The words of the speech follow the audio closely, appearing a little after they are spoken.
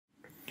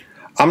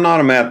I'm not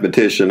a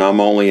mathematician, I'm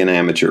only an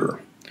amateur.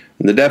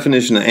 And the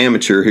definition of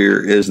amateur here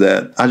is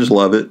that I just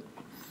love it.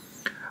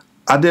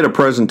 I did a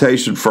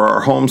presentation for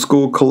our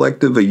homeschool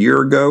collective a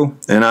year ago,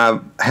 and I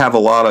have a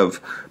lot of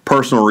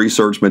personal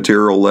research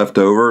material left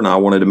over, and I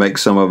wanted to make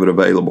some of it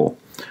available.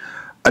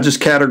 I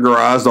just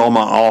categorized all my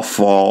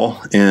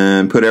off-fall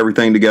and put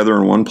everything together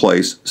in one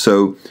place.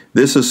 So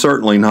this is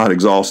certainly not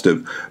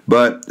exhaustive,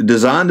 but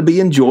designed to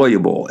be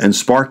enjoyable and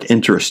spark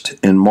interest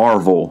and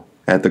marvel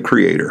at the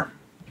creator.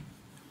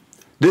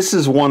 This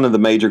is one of the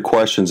major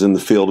questions in the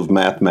field of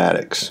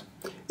mathematics.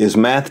 Is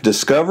math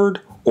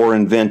discovered or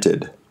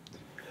invented?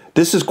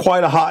 This is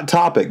quite a hot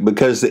topic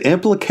because the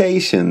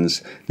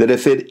implications that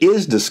if it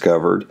is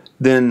discovered,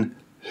 then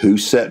who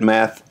set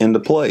math into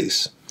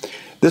place?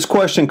 This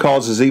question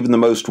causes even the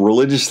most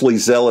religiously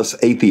zealous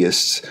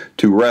atheists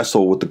to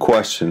wrestle with the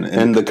question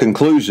and the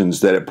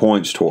conclusions that it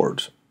points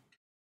towards.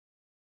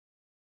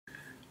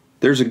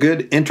 There's a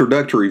good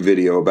introductory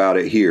video about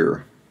it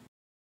here.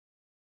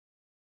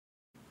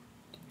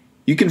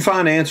 You can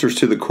find answers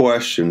to the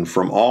question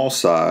from all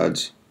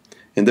sides,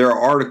 and there are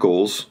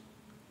articles.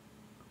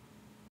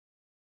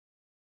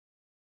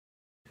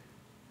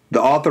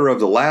 The author of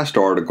the last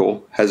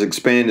article has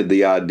expanded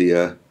the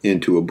idea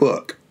into a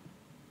book.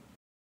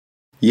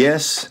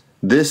 Yes,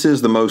 this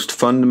is the most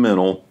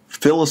fundamental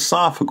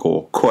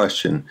philosophical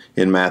question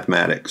in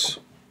mathematics.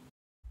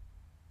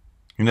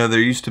 You know, there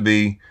used to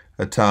be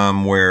a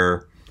time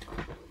where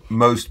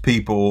most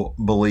people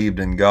believed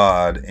in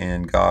God,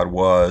 and God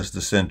was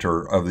the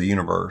center of the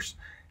universe.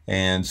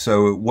 And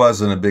so it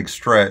wasn't a big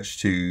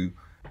stretch to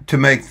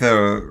make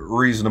the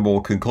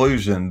reasonable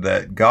conclusion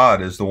that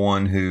God is the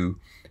one who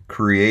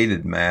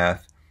created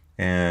math,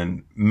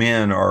 and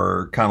men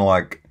are kind of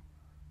like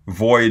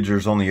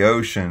voyagers on the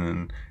ocean,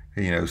 and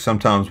you know,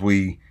 sometimes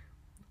we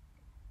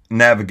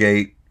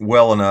navigate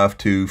well enough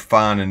to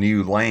find a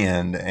new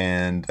land,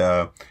 and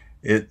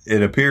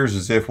it appears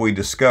as if we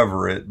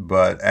discover it,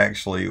 but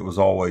actually it was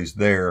always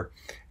there,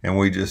 and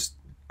we just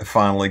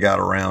finally got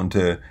around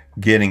to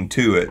getting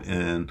to it.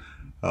 And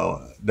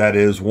that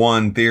is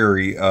one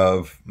theory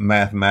of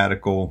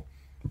mathematical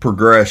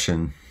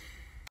progression.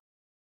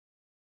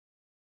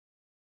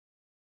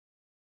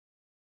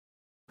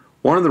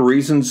 One of the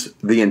reasons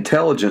the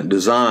intelligent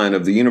design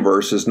of the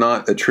universe is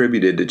not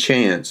attributed to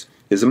chance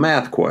is a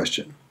math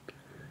question.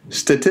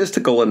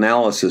 Statistical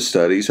analysis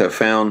studies have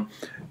found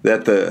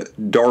that the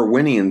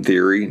Darwinian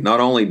theory not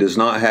only does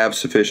not have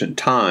sufficient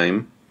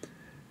time,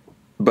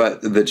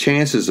 but the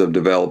chances of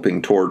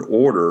developing toward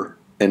order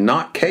and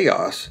not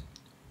chaos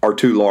are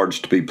too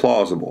large to be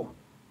plausible.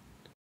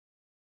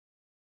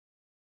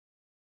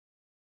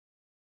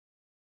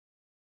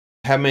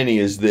 How many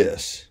is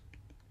this?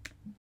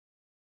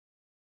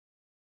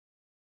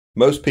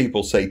 Most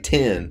people say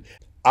 10.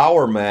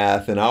 Our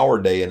math in our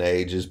day and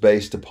age is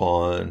based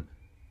upon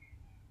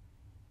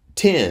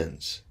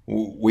tens.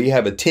 We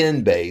have a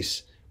 10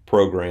 base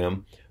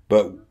program,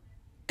 but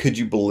could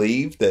you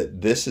believe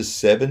that this is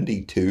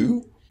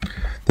 72?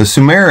 The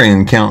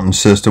Sumerian counting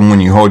system,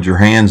 when you hold your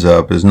hands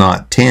up, is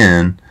not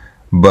 10,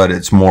 but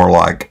it's more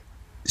like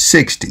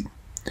 60.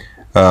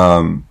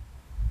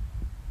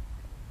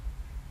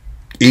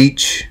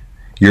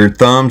 Your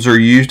thumbs are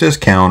used as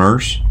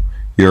counters.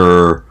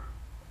 Your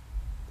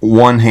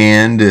left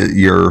hand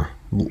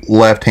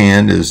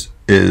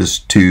is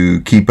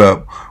to keep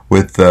up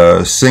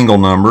with single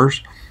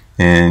numbers,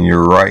 and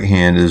your right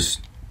hand is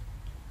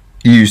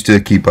used to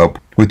keep up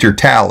with your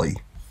tally.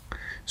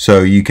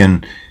 So you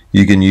can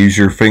use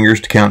your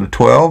fingers to count to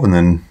 12, and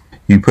then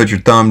you put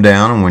your thumb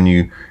down, and when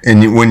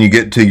you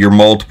get to your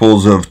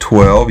multiples of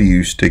 12,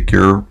 you stick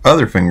your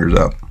other fingers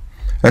up.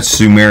 That's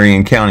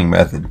Sumerian counting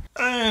method.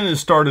 And it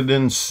started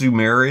in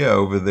Sumeria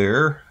over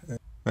there,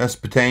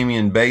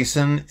 Mesopotamian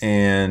basin,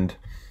 and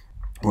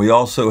we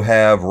also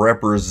have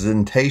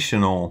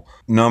representational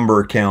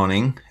number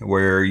counting,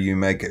 where you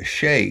make a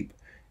shape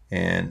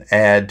and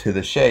add to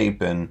the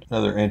shape, and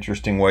another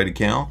interesting way to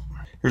count.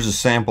 Here's a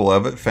sample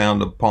of it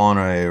found upon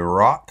a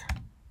rock.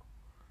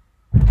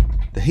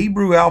 The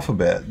Hebrew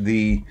alphabet,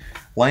 the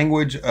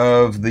language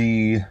of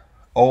the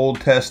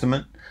Old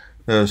Testament,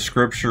 the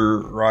scripture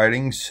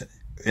writings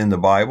in the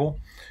Bible.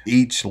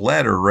 Each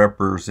letter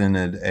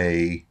represented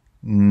a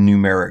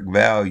numeric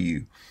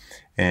value,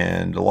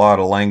 and a lot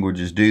of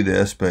languages do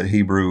this, but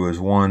Hebrew is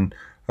one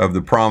of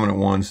the prominent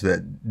ones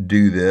that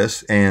do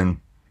this. And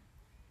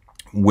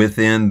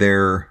within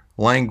their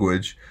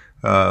language,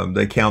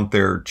 they count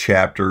their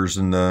chapters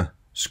in the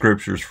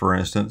scriptures, for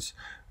instance,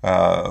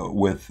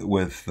 with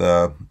Aleph,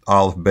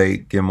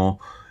 Bet, Gimel,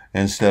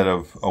 instead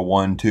of a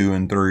 1, 2,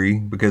 and 3,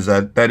 because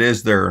that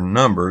is their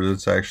number.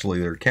 That's actually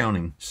their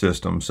counting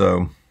system.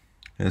 So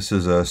this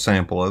is a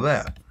sample of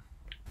that.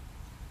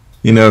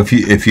 You know,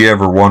 if you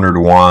ever wondered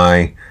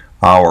why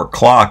our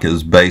clock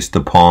is based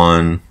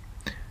upon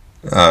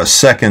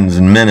seconds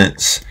and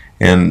minutes,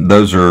 and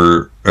those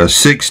are a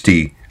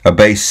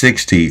base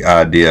 60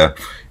 idea,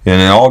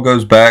 and it all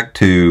goes back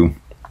to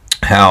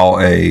how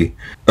a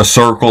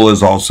circle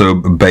is also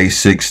a base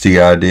 60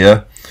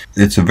 idea,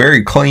 It's a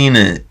very clean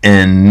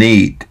and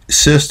neat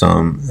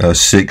system.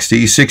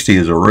 60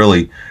 is a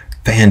really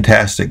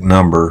fantastic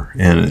number,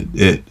 and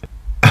it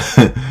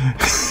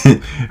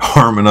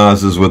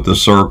harmonizes with the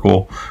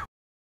circle.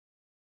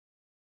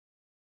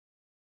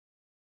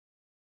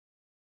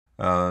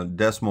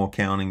 Decimal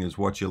counting is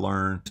what you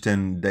learn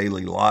in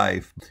daily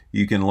life.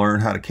 You can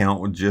learn how to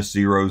count with just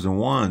zeros and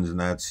ones, and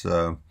that's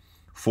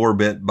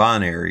 4-bit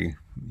binary.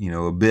 You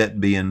know, a bit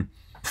being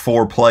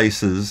 4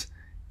 places,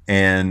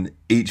 and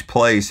each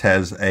place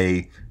has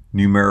a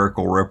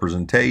numerical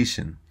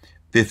representation.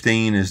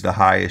 15 is the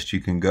highest you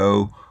can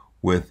go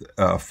with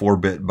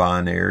 4-bit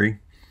binary,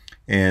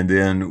 and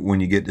then when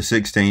you get to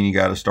 16, you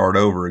got to start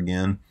over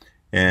again.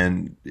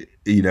 And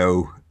you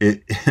know,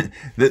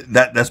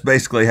 that's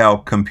basically how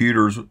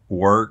computers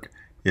work,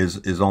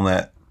 is on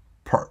that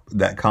part,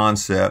 that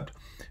concept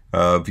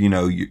of, you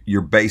know,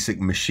 your basic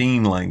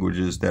machine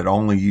languages that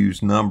only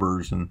use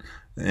numbers,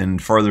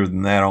 and further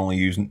than that only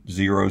use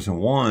zeros and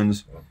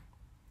ones.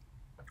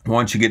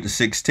 Once you get to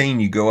 16,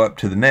 you go up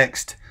to the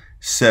next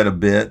set of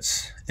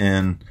bits,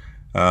 and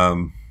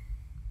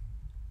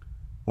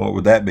what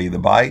would that be? The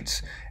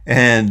bytes,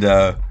 and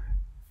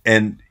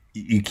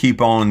you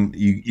keep on,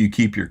 you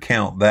keep your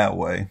count that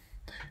way.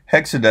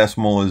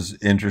 Hexadecimal is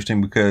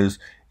interesting because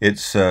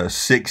it's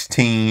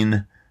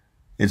 16.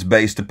 It's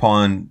based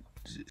upon,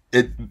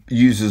 it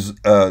uses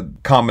a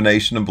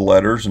combination of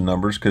letters and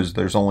numbers, because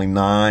there's only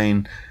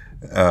 9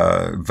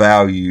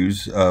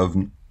 values of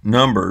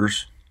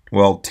numbers.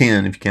 Well,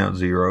 10 if you count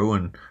 0,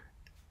 and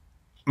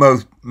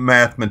most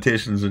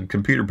mathematicians and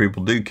computer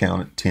people do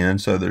count at 10.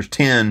 So there's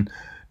 10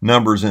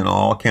 numbers in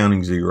all,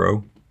 counting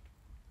 0.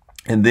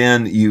 And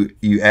then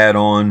you add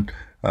on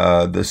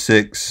the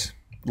 6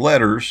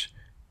 letters,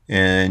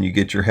 and you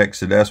get your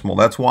hexadecimal.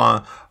 That's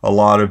why a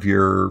lot of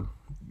your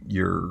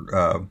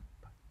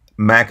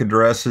MAC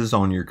addresses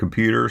on your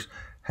computers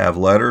have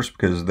letters,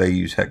 because they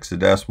use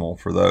hexadecimal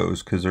for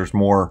those, because there's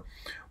more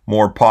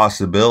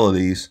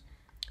possibilities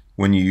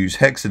when you use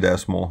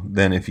hexadecimal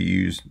than if you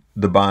use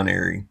the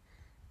binary.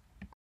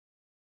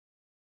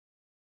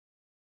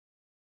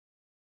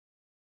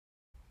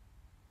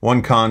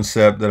 One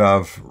concept that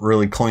I've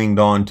really clinged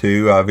on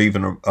to, I've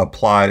even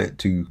applied it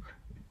to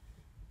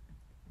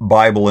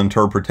Bible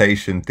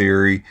interpretation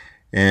theory,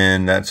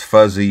 and that's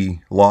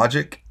fuzzy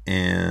logic.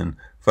 And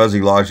fuzzy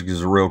logic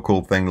is a real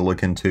cool thing to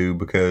look into,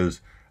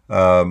 because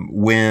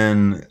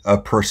when a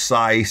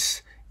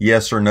precise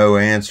yes or no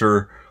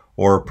answer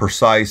or a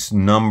precise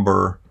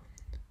number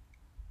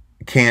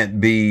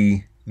can't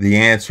be the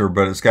answer,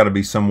 but it's got to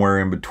be somewhere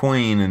in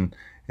between,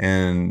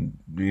 and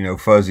you know,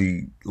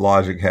 fuzzy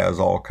logic has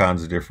all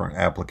kinds of different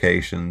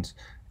applications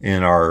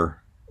in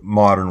our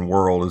modern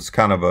world. It's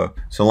kind of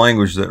it's a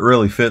language that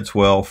really fits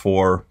well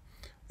for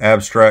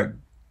abstract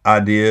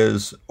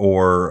ideas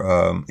or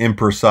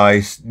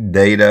imprecise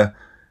data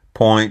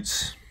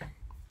points.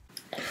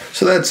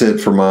 So that's it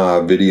for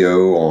my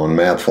video on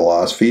math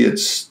philosophy.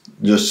 It's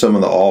just some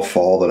of the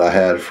off-fall that I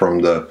had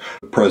from the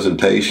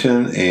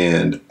presentation,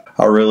 and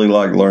I really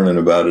like learning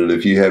about it.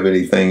 If you have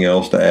anything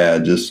else to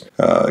add, just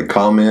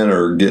comment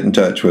or get in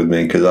touch with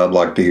me, because I'd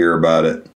like to hear about it.